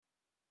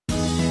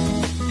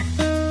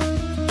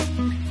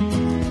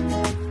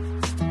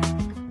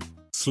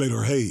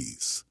Slater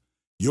Hayes,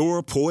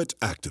 your poet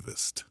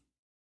activist.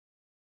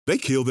 They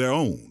kill their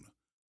own.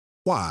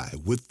 Why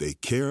would they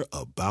care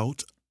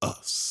about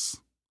us?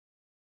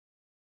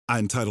 I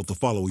entitled the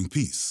following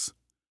piece,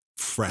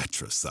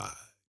 Fratricide.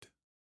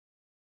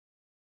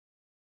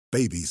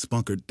 Babies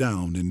bunkered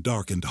down in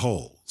darkened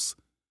halls,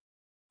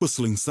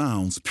 whistling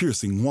sounds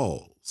piercing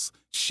walls,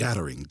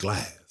 shattering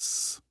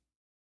glass,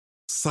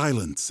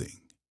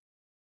 silencing,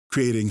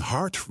 creating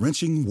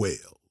heart-wrenching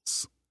wails,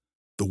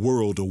 the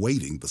world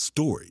awaiting the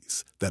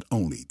stories that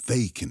only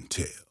they can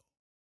tell.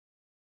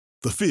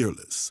 The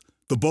fearless,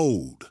 the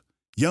bold,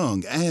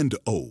 young and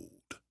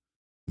old,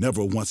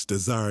 never once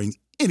desiring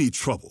any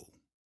trouble.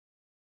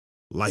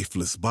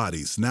 Lifeless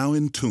bodies now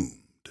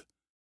entombed,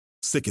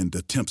 sickened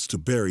attempts to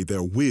bury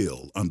their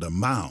will under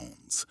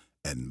mounds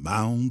and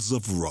mounds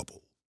of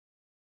rubble.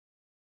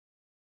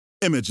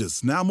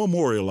 Images now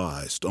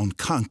memorialized on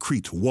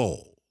concrete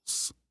walls.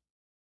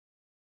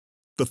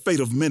 The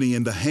fate of many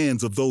in the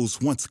hands of those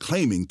once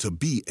claiming to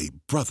be a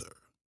brother.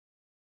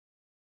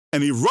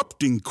 An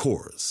erupting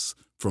chorus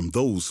from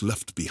those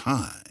left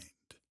behind.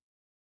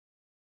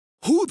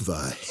 Who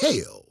the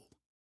hell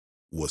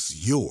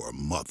was your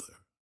mother?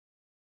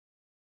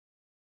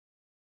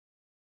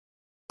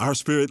 Our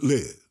spirit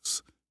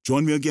lives.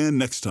 Join me again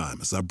next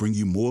time as I bring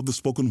you more of the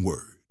spoken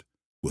word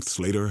with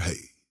Slater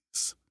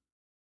Hayes.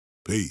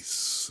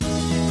 Peace.